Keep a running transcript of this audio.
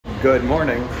Good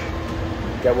morning.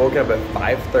 Got woke up at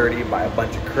 5:30 by a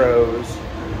bunch of crows.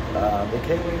 The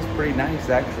catering is pretty nice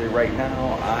actually. Right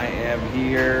now I am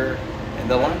here in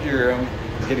the laundry room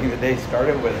getting the day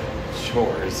started with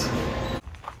chores.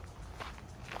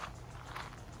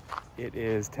 It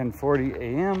is 10:40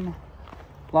 a.m.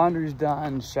 Laundry's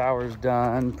done, shower's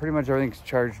done, pretty much everything's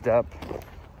charged up,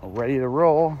 ready to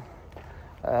roll.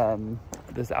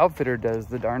 This outfitter does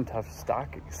the darn tough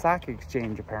sock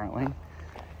exchange apparently.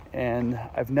 And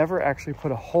I've never actually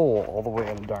put a hole all the way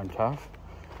in a darn tough.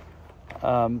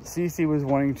 Cece was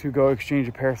wanting to go exchange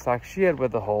a pair of socks she had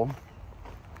with a hole.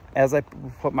 As I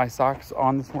put my socks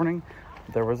on this morning,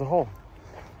 there was a hole.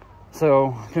 So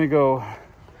I'm gonna go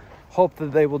hope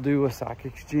that they will do a sock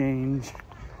exchange,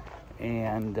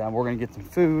 and we're gonna get some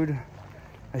food.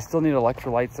 I still need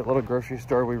electrolytes at little grocery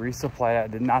store we resupplied at. I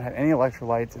did not have any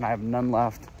electrolytes and I have none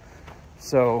left.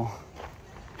 So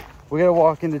we gotta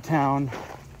walk into town,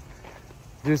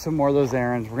 do some more of those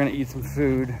errands. We're gonna eat some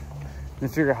food and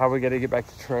figure out how we gotta get back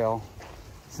to trail.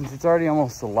 Since it's already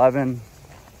almost 11,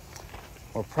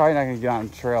 we're probably not gonna get on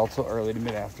trail till early to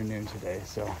mid-afternoon today.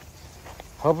 So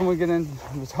hoping we get in.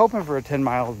 I was hoping for a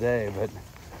 10-mile day, but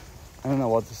I don't know.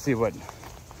 We'll have to see what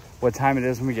time it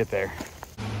is when we get there.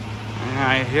 All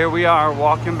right, here we are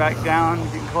walking back down,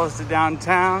 getting close to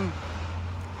downtown.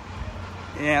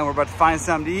 And we're about to find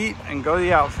something to eat and go to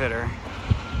the outfitter.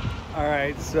 All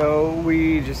right, so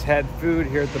we just had food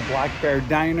here at the Black Bear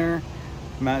Diner.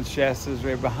 Mount Shasta is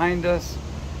right behind us.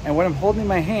 And when I'm holding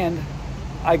my hand,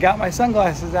 I got my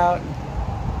sunglasses out.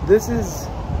 This is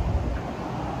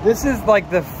like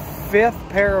the 5th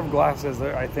pair of glasses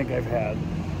that I think I've had.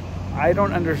 I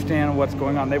don't understand what's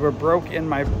going on. They were broke in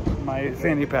my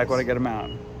fanny pack when I got them out.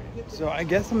 So I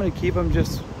guess I'm gonna keep them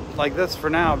just like this for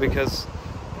now because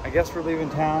I guess we're leaving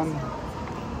town.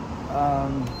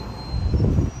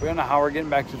 We don't know how we're getting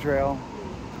back to trail.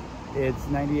 It's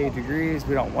 98 degrees.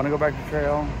 We don't want to go back to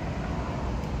trail.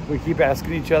 We keep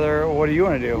asking each other, what do you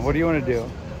want to do? What do you want to do?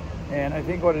 And I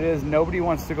think what it is, nobody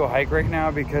wants to go hike right now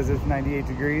because it's 98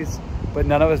 degrees, but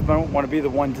none of us want to be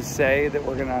the one to say that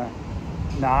we're gonna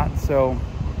not. So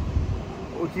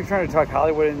we keep trying to talk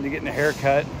Hollywood into getting a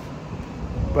haircut,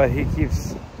 but he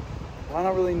keeps, well, I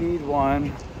don't really need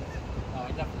one. Oh,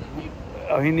 I definitely need one.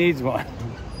 Oh, he needs one.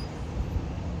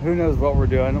 Who knows what we're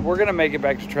doing. We're gonna make it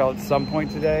back to trail at some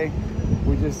point today.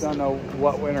 We just don't know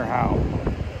what, when, or how.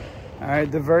 All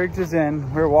right, the verdict is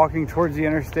in. We're walking towards the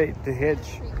interstate to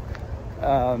hitch.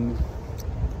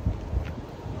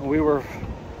 We're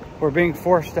being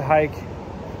forced to hike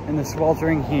in the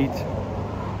sweltering heat.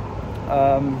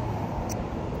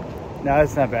 No,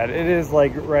 it's not bad. It is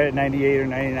like right at 98 or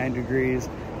 99 degrees.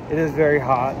 It is very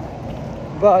hot,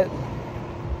 but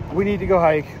we need to go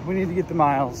hike. We need to get the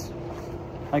miles,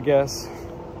 I guess.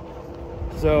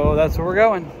 So that's where we're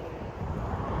going.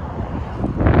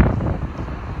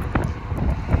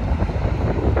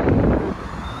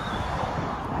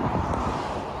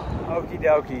 Okie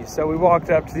dokie. So we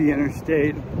walked up to the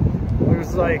interstate.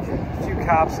 There's like a few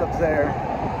cops up there.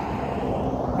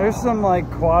 There's some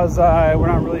like quasi, we're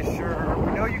not really sure.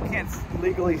 We know you can't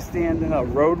legally stand in a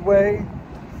roadway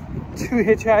to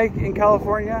hitchhike in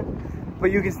California,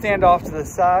 but you can stand off to the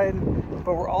side.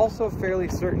 But we're also fairly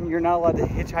certain you're not allowed to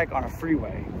hitchhike on a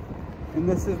freeway. And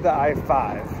this is the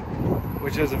I-5,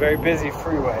 which is a very busy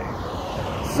freeway.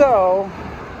 So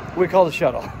we call the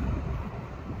shuttle.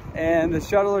 And the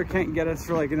shuttler can't get us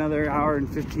for like another hour and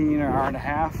 15 or hour and a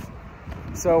half.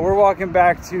 So we're walking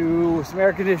back to some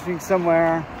air conditioning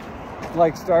somewhere,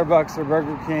 like Starbucks or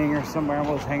Burger King or somewhere, and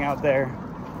we'll just hang out there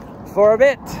for a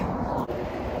bit.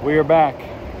 We are back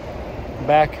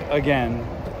again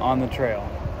on the trail.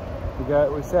 We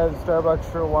sat at Starbucks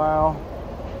for a while.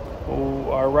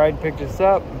 Our ride picked us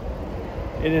up.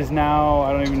 It is now,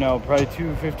 I don't even know, probably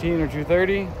 2:15 or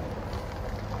 2:30.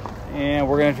 And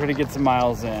we're gonna try to get some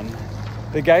miles in.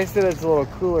 The guy said it's a little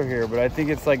cooler here, but I think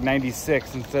it's like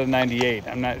 96 instead of 98.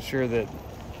 I'm not sure that,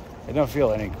 I don't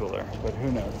feel any cooler, but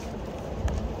who knows.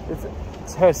 It's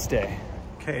Tuesday.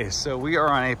 Okay, so we are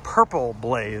on a purple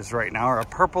blaze right now, or a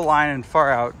purple line and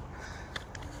far out.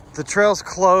 The trail's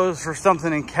closed for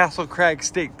something in Castle Crags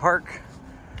State Park.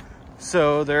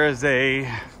 So there is a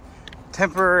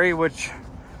temporary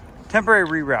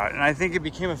reroute, and I think it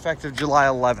became effective July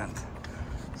 11th.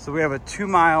 So we have a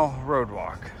 2-mile road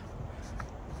walk.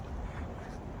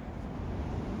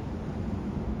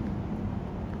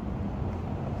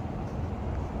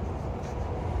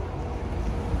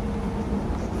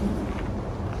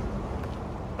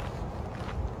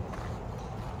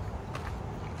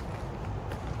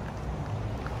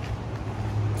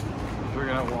 We're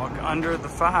gonna walk under the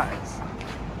 5s.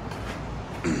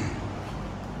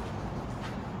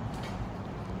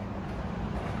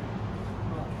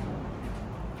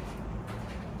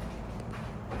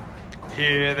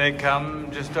 Here they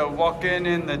come, just a walking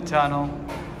in the tunnel.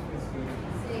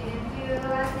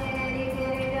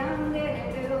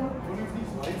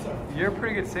 You're a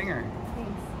pretty good singer.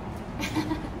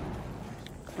 Thanks.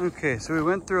 Okay, so we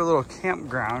went through a little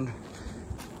campground.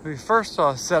 We first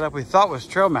saw a setup we thought was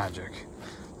trail magic.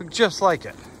 Looked just like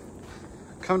it.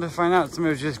 Come to find out,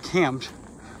 somebody was just camped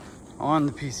on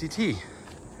the PCT.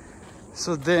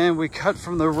 So then we cut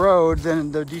from the road,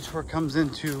 then the detour comes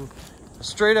into a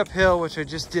straight up hill, which I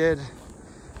just did.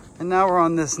 And now we're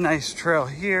on this nice trail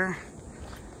here.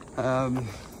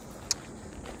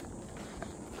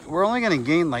 We're only gonna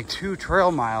gain like 2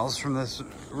 trail miles from this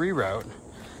reroute,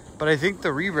 but I think the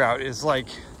reroute is like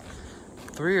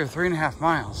 3 or 3.5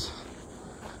 miles.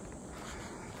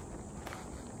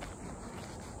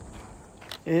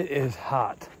 It is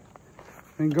hot.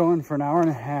 Been going for an hour and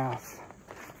a half,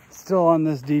 still on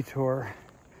this detour,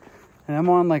 and I'm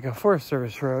on like a Forest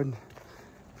Service road,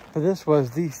 but this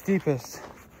was the steepest,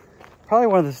 probably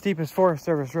one of the steepest Forest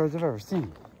Service roads I've ever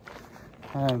seen.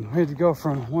 We had to go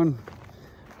from one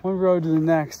road to the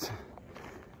next,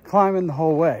 climbing the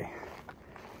whole way.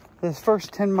 This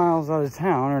first 10 miles out of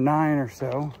town, or 9 or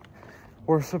so,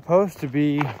 were supposed to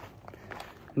be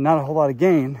not a whole lot of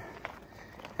gain.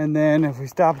 And then if we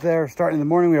stop there, start in the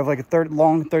morning, we have like a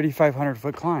long 3,500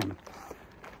 foot climb.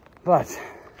 But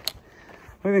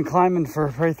we've been climbing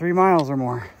for probably 3 miles or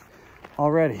more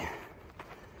already.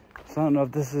 So I don't know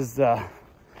if this is a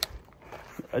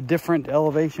different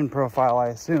elevation profile, I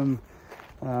assume,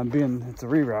 being it's a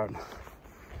reroute.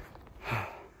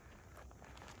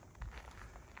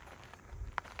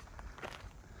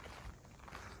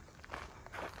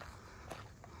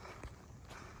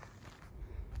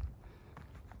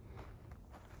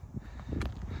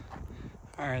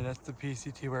 All right, that's the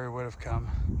PCT where we would have come.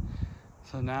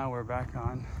 So now we're back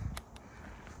on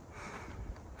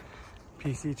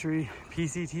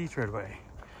PCT Treadway.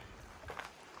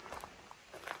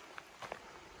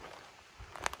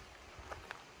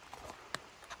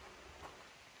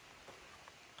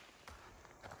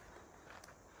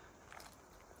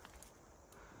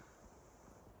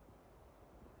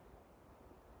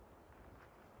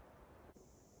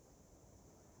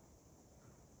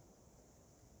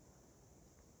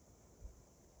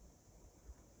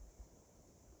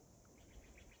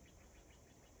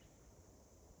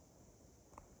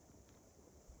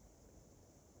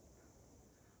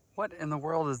 What in the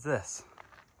world is this?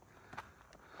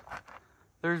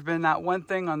 There's been not one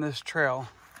thing on this trail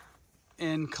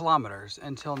in kilometers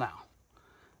until now.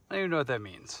 I don't even know what that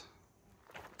means.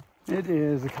 It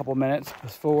is a couple minutes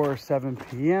before 7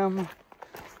 p.m.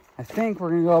 I think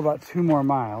we're gonna go about 2 more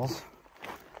miles.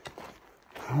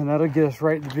 And that'll get us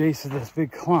right at the base of this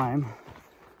big climb.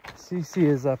 CC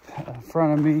is up in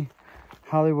front of me.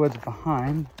 Hollywood's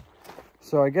behind.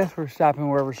 So I guess we're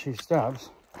stopping wherever she stops.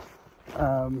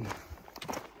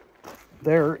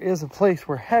 There is a place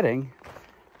we're heading,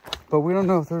 but we don't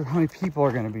know if how many people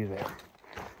are going to be there.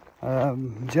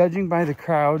 Judging by the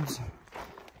crowds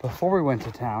before we went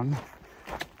to town,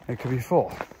 it could be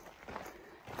full.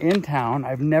 In town,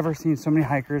 I've never seen so many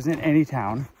hikers in any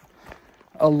town.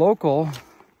 A local,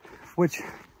 which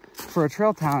for a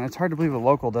trail town, it's hard to believe a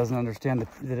local doesn't understand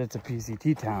that it's a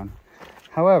PCT town.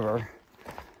 However,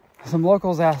 some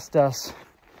locals asked us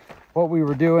what we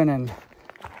were doing and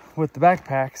with the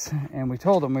backpacks, and we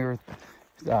told him we were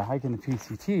hiking the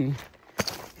PCT.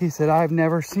 He said, I've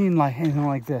never seen anything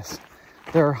like this.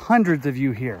 There are hundreds of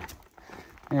you here.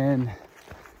 And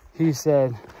he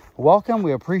said, welcome,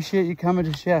 we appreciate you coming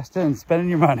to Shasta and spending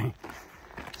your money.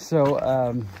 So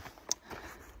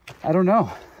I don't know,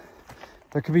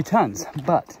 there could be tons,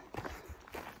 but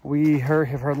we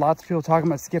have heard lots of people talking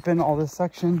about skipping all this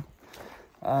section.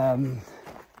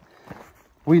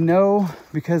 We know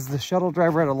because the shuttle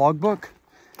driver had a logbook.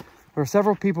 There were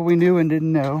several people we knew and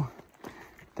didn't know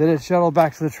that had shuttled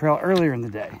back to the trail earlier in the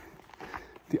day.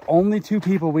 The only 2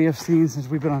 people we have seen since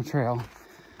we've been on trail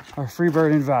are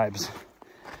Freebird and Vibes.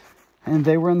 And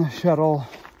they were in the shuttle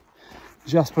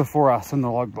just before us in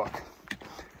the logbook.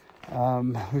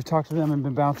 We've talked to them and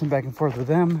been bouncing back and forth with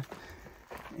them.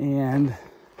 And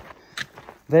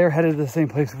they're headed to the same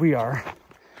place we are.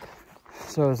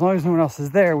 So as long as no one else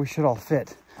is there, we should all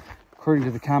fit, according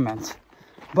to the comments.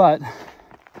 But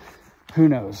who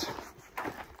knows?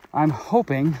 I'm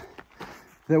hoping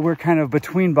that we're kind of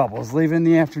between bubbles, leaving in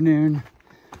the afternoon,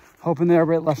 hoping that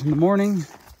everybody left in the morning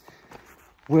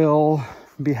will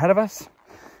be ahead of us,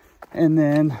 and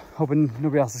then hoping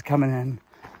nobody else is coming in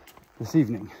this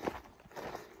evening.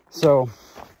 So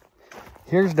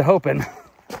here's to hoping.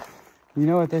 You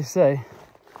know what they say,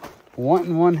 want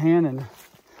in one hand and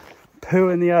poo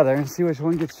in the other, and see which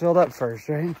one gets filled up first,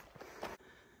 right?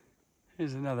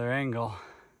 Here's another angle.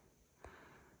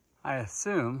 I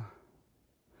assume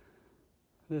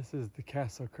this is the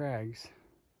Castle Crags,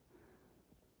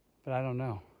 but I don't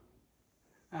know.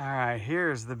 All right,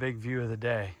 here's the big view of the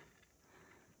day.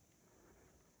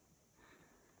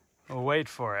 We'll wait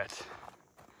for it.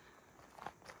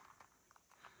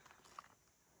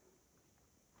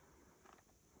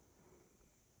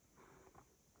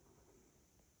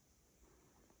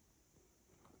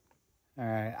 All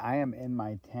right, I am in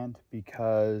my tent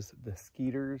because the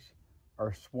skeeters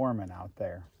are swarming out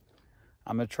there.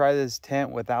 I'm gonna try this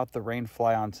tent without the rain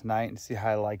fly on tonight and see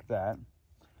how I like that.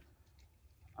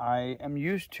 I am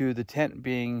used to the tent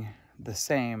being the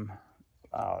same,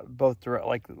 both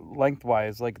like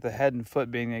lengthwise, like the head and foot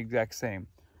being the exact same.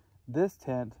 This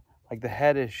tent, like the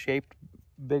head is shaped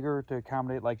bigger to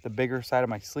accommodate like the bigger side of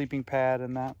my sleeping pad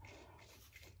and that.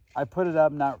 I put it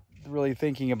up not really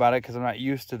thinking about it because I'm not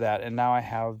used to that, and now I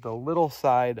have the little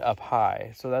side up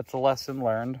high, so that's a lesson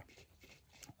learned.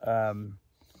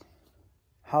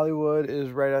 Hollywood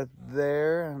is right out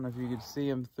there. I don't know if you could see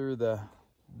him through the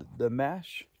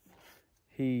mesh.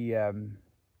 He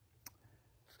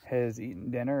has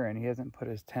eaten dinner and he hasn't put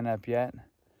his tent up yet.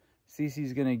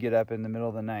 Cece's gonna get up in the middle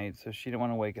of the night, so she didn't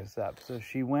want to wake us up, so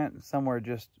she went somewhere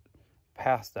just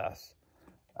past us.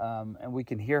 And we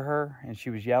can hear her, and she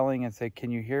was yelling and said,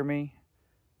 "Can you hear me?"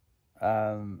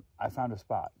 I found a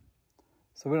spot.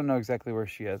 So we don't know exactly where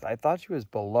she is. I thought she was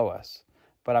below us,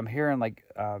 but I'm hearing like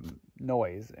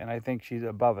noise, and I think she's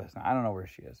above us. Now, I don't know where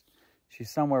she is.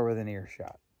 She's somewhere within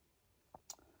earshot.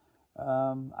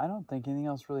 I don't think anything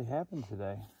else really happened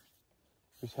today.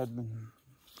 We just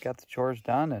got the chores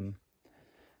done, and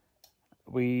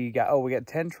we got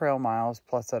 10 trail miles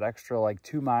plus that extra like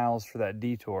 2 miles for that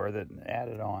detour that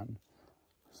added on.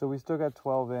 So we still got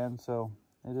 12 in, so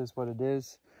it is what it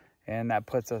is. And that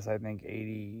puts us, I think,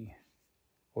 80,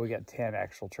 well, we got 10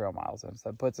 actual trail miles in. So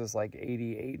that puts us like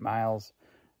 88 miles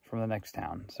from the next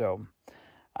town. So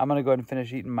I'm going to go ahead and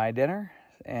finish eating my dinner.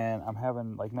 And I'm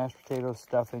having like mashed potatoes,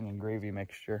 stuffing, and gravy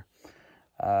mixture.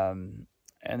 And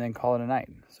then call it a night.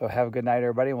 So have a good night,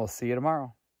 everybody, and we'll see you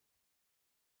tomorrow.